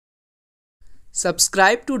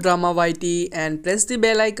Subscribe to draMayT and press the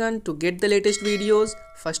bell icon to get the latest videos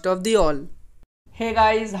first of the all. Hey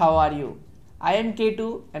guys, how are you? I am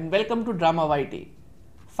K2 and welcome to draMayT.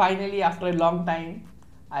 Finally, after a long time,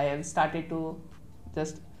 I have started to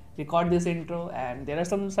just record this intro, and there are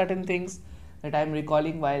some certain things that I am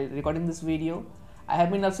recalling while recording this video. I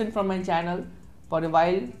have been absent from my channel for a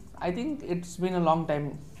while. I think it's been a long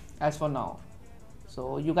time as for now.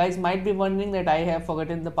 So you guys might be wondering that I have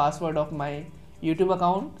forgotten the password of my YouTube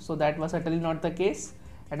account. So that was certainly not the case,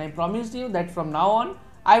 and I promised you that from now on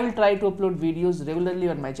I will try to upload videos regularly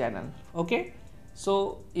on my channel. Okay,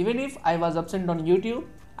 so even if I was absent on YouTube,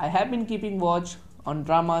 I have been keeping watch on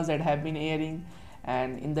dramas that have been airing,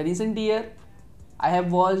 and in the recent year I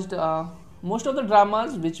have watched most of the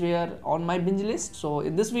dramas which were on my binge list. So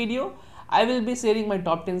in this video I will be sharing my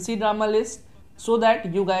top 10 C drama list so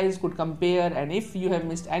that you guys could compare, and if you have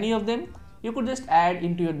missed any of them, you could just add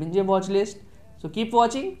into your binge watch list. So keep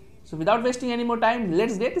watching. So without wasting any more time,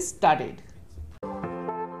 let's get started.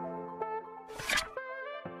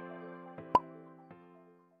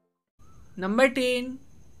 Number 10.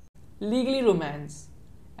 Legally Romance.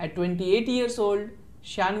 At 28 years old,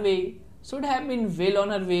 Shanwei should have been well on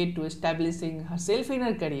her way to establishing herself in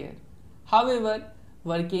her career. However,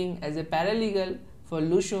 working as a paralegal for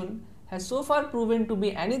Lushun has so far proven to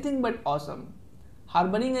be anything but awesome.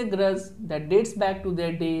 Harboring a grudge that dates back to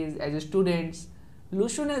their days as students,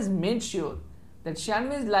 Lushun has made sure that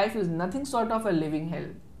Shanwei's life is nothing short of a living hell.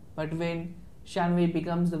 But when Shanwei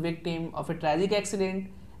becomes the victim of a tragic accident,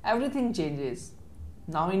 everything changes.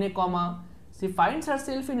 Now in a coma, she finds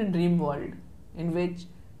herself in a dream world in which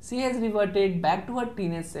she has reverted back to her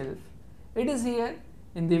teenage self. It is here,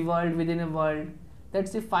 in the world within a world, that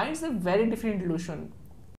she finds a very different Lushun.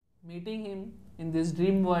 Meeting him in this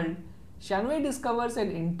dream world, Shanwei discovers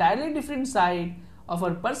an entirely different side of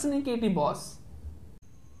her personality boss.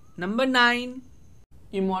 Number 9.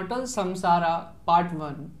 Immortal Samsara Part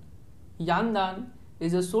 1. Yandan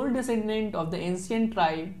is a sole descendant of the ancient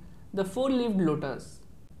tribe, the Four-Leaved Lotus.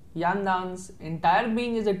 Yandan's entire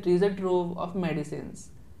being is a treasure trove of medicines.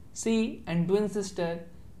 She and twin sister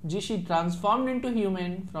Jishi transformed into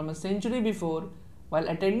human from a century before while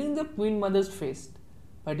attending the Queen Mother's feast.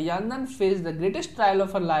 But Yandan faced the greatest trial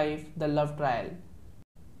of her life, the love trial.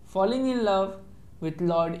 Falling in love with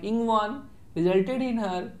Lord Ingwan resulted in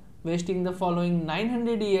her wasting the following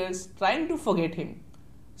 900 years trying to forget him.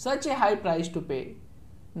 Such a high price to pay.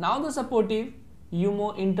 Now the supportive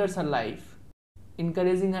Yumo enters her life,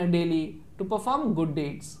 encouraging her daily to perform good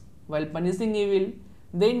deeds. While punishing evil,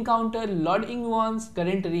 they encounter Lord Ingwan's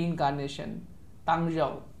current reincarnation, Tang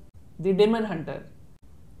Zhao, the demon hunter.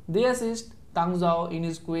 They assist Tang Zhao in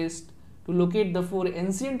his quest to locate the 4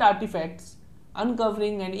 ancient artifacts,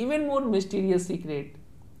 uncovering an even more mysterious secret.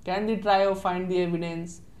 Can the trio find the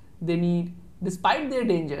evidence they need despite their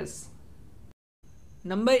dangers?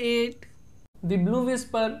 Number 8. The Blue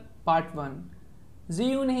Whisper Part 1.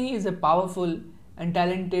 Ji Yunhee is a powerful and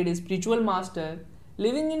talented spiritual master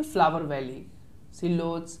living in Flower Valley. She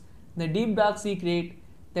loathes the deep dark secret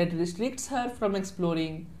that restricts her from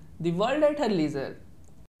exploring the world at her leisure.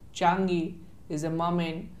 Changi is a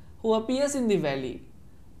merman who appears in the valley.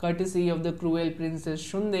 Courtesy of the cruel Princess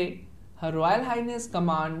Shunde, Her Royal Highness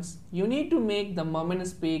commands Yunhee to make the merman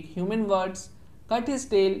speak human words, cut his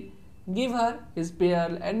tail, give her his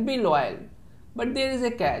pearl and be loyal. But there is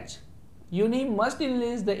a catch. Yunhee must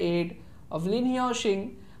enlist the aid of Lin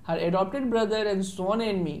Hyoxing, her adopted brother and sworn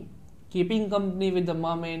enemy. Keeping company with the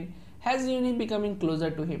merman has Yunhee becoming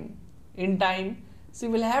closer to him. In time, she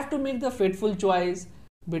will have to make the fateful choice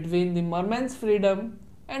between the merman's freedom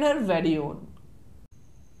and her very own.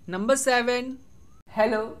 Number 7.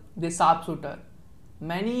 Hello, the Sharpshooter.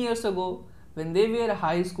 Many years ago, when they were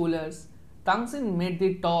high schoolers, Tangxin met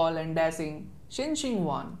the tall and dashing Shen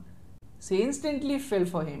Xingwan. She instantly fell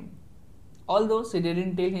for him. Although she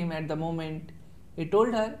didn't tell him at the moment, he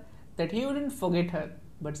told her that he wouldn't forget her.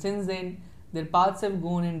 But since then, their paths have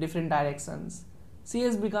gone in different directions. She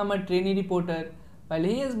has become a trainee reporter, while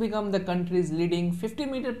he has become the country's leading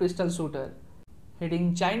 50-meter pistol shooter,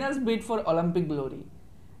 heading China's bid for Olympic glory.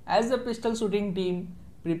 As the pistol shooting team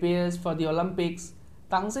prepares for the Olympics,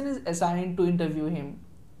 Tangxin is assigned to interview him.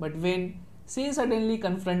 But when she is suddenly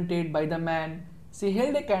confronted by the man she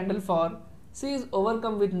held a candle for, she is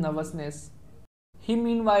overcome with nervousness. He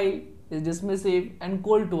meanwhile is dismissive and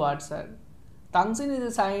cold towards her. Tangxin is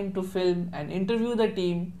assigned to film and interview the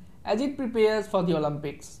team as it prepares for the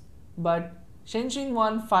Olympics. But Shen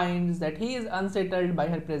Xingwan finds that he is unsettled by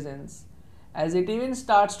her presence, as it even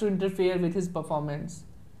starts to interfere with his performance.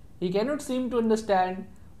 He cannot seem to understand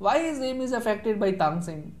why his aim is affected by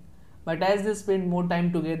Tangxin. But as they spend more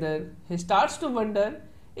time together, he starts to wonder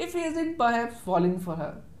if he isn't perhaps falling for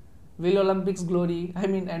her. Will Olympics glory,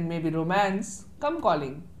 and maybe romance, come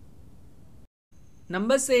calling?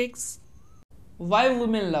 Number 6. Why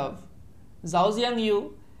women love? Zhao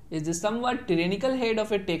Jiangyu is the somewhat tyrannical head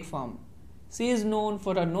of a tech firm. She is known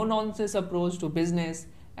for her no-nonsense approach to business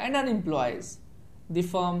and her employees. The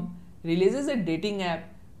firm releases a dating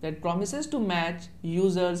app that promises to match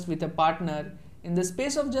users with a partner in the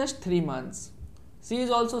space of just 3 months. She is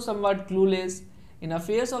also somewhat clueless in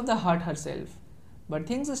affairs of the heart herself. But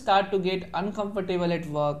things start to get uncomfortable at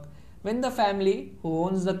work when the family who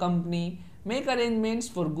owns the company make arrangements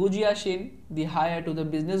for Gu Jiaxin, the hire to the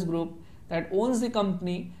business group that owns the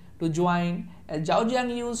company, to join as Zhao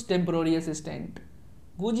Jiangyu's temporary assistant.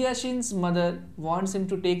 Gu Jiaxin's mother wants him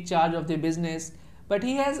to take charge of the business, but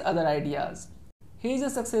he has other ideas. He is a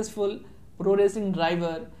successful pro racing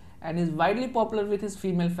driver and is widely popular with his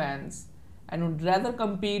female fans, and would rather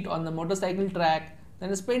compete on the motorcycle track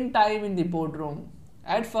than spend time in the boardroom.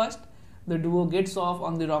 At first, the duo gets off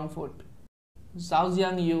on the wrong foot. Zhao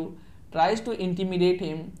Jiangyu tries to intimidate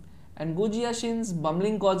him, and Gu Jiaxin's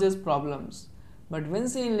bumbling causes problems. But when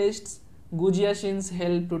she enlists Gu Jiaxin's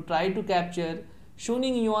help to try to capture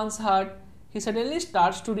Shuning Yuan's heart, he suddenly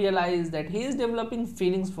starts to realize that he is developing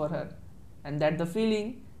feelings for her, and that the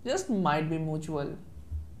feeling just might be mutual.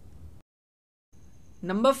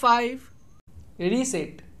 Number 5.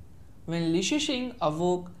 Reset. When Li Shixing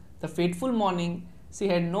awoke the fateful morning, she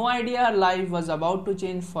had no idea her life was about to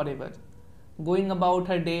change forever. Going about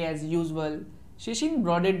her day as usual, Shixing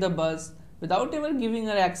boarded the bus without ever giving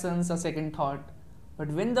her actions a second thought. But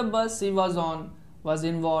when the bus she was on was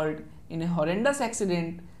involved in a horrendous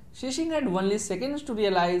accident, Shixing had only seconds to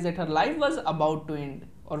realize that her life was about to end.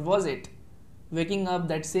 Or was it? Waking up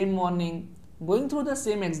that same morning, going through the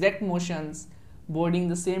same exact motions, boarding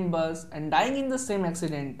the same bus and dying in the same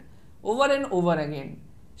accident, over and over again,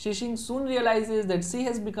 Shixing soon realizes that she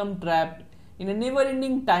has become trapped in a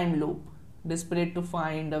never-ending time loop. Desperate to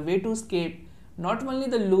find a way to escape not only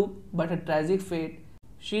the loop but her tragic fate,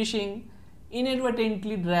 Shixing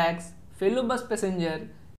inadvertently drags fellow bus passenger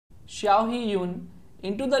Xiao He-yun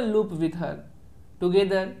into the loop with her.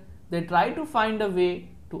 Together, they try to find a way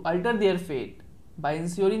to alter their fate by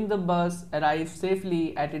ensuring the bus arrives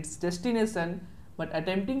safely at its destination, but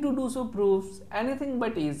attempting to do so proves anything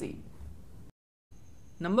but easy.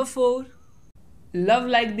 Number 4. Love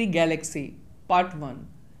Like the Galaxy, Part 1.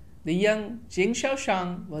 The young Cheng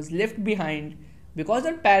Xiaoshang was left behind because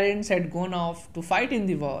her parents had gone off to fight in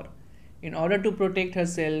the war. In order to protect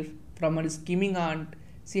herself from her scheming aunt,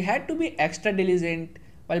 she had to be extra diligent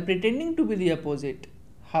while pretending to be the opposite.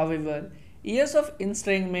 However, years of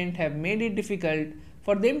estrangement have made it difficult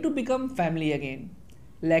for them to become family again.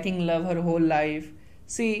 Lacking love her whole life,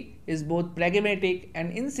 she is both pragmatic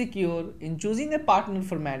and insecure in choosing a partner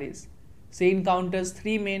for marriage. She encounters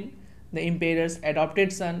 3 men: the emperor's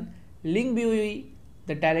adopted son, Ling Bui,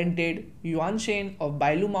 the talented Yuan Shen of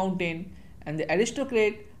Bailu Mountain, and the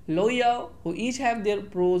aristocrat Lo Yao, who each have their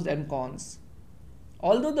pros and cons.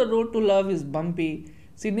 Although the road to love is bumpy,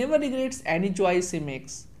 she never regrets any choice she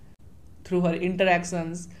makes. Through her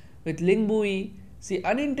interactions with Ling Bui, she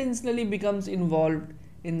unintentionally becomes involved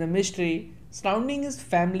in the mystery surrounding his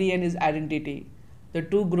family and his identity. The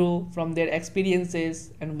two grow from their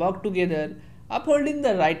experiences and work together, upholding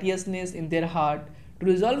the righteousness in their heart to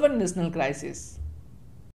resolve a national crisis.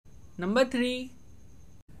 Number 3.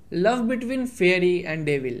 Love between fairy and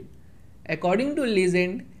devil. According to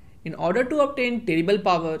legend, in order to obtain terrible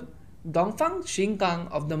power, Dongfang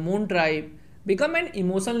Xingkang of the Moon tribe became an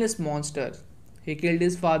emotionless monster. He killed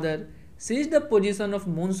his father, seized the position of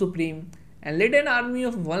Moon Supreme, and led an army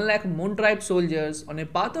of 1 lakh Moon tribe soldiers on a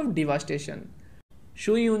path of devastation.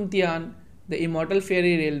 Shu Yuntian, the immortal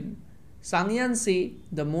fairy realm, Shangyansi,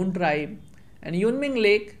 the Moon tribe, and Yunming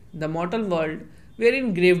Lake, the mortal world, were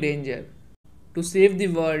in grave danger. To save the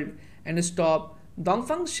world and stop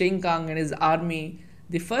Dongfang Shenkang and his army,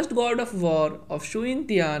 the first god of war of Shu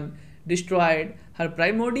Yuntian destroyed her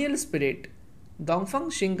primordial spirit. Dongfang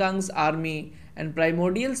Shenkang's army and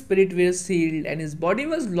primordial spirit were sealed, and his body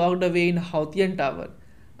was locked away in Haotian Tower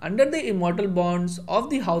under the immortal bonds of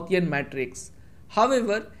the Haotian matrix.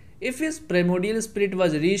 However, if his primordial spirit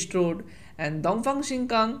was restored and Dongfang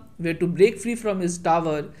Xingkang were to break free from his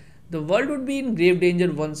tower, the world would be in grave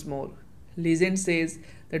danger once more. Legend says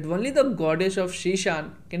that only the goddess of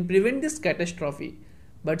Shishan can prevent this catastrophe,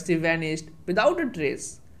 but she vanished without a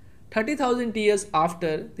trace. 30,000 years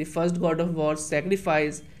after the first god of war's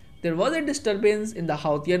sacrifice, there was a disturbance in the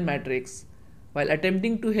Haotian matrix. While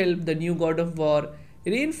attempting to help the new god of war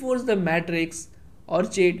reinforce the matrix,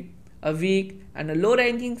 Orchid, a weak and a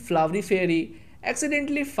low-ranking flowery fairy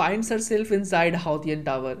accidentally finds herself inside Hautian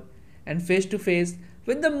Tower and face to face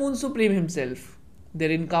with the Moon Supreme himself. Their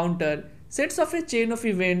encounter sets off a chain of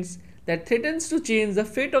events that threatens to change the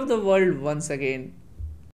fate of the world once again.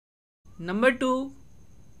 Number 2.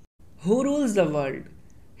 Who rules the world?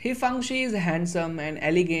 He Fangxi is handsome and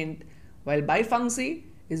elegant, while Bai Fangxi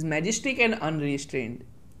is majestic and unrestrained.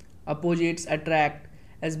 Opposites attract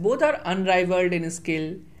as both are unrivaled in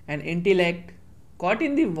skill and intellect, caught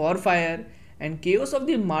in the warfare and chaos of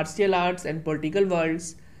the martial arts and political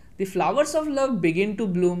worlds. The flowers of love begin to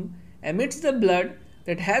bloom amidst the blood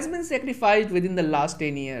that has been sacrificed within the last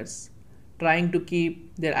 10 years. Trying to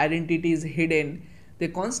keep their identities hidden, they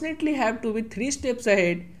constantly have to be 3 steps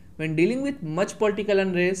ahead when dealing with much political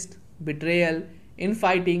unrest, betrayal,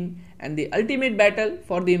 infighting, and the ultimate battle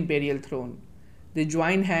for the imperial throne. They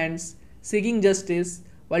join hands, seeking justice,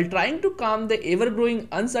 while trying to calm the ever-growing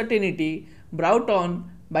uncertainty brought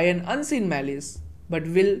on by an unseen malice. But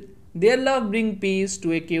will their love bring peace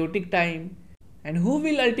to a chaotic time? And who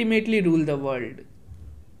will ultimately rule the world?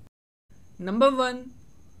 Number 1.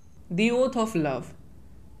 The Oath of Love.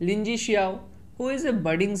 Lin Xiao, who is a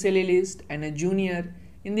budding cellist and a junior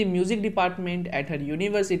in the music department at her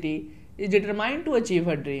university, is determined to achieve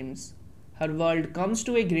her dreams. Her world comes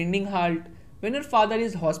to a grinding halt when her father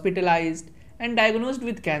is hospitalized and diagnosed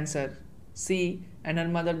with cancer. She and her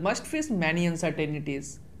mother must face many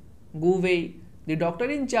uncertainties. Gu Wei, the doctor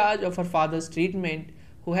in charge of her father's treatment,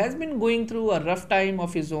 who has been going through a rough time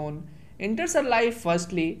of his own, enters her life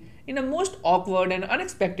firstly in a most awkward and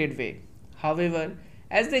unexpected way. However,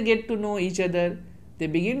 as they get to know each other, they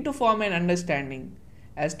begin to form an understanding.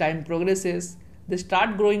 As time progresses, they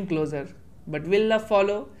start growing closer. But will love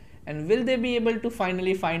follow? And will they be able to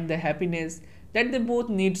finally find the happiness that they both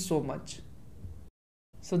need so much?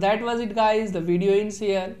 So that was it guys, the video ends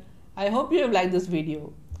here. I hope you have liked this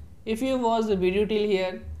video. If you have watched the video till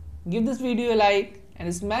here, give this video a like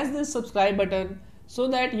and smash this subscribe button so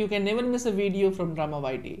that you can never miss a video from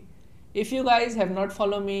draMayT. If you guys have not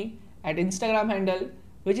followed me at Instagram handle,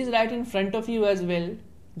 which is right in front of you as well,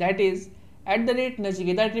 that is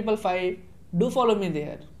 @Nachiketa555, do follow me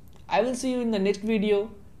there. I will see you in the next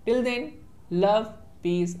video. Till then, love,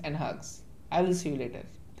 peace and hugs. I will see you later.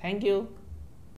 Thank you.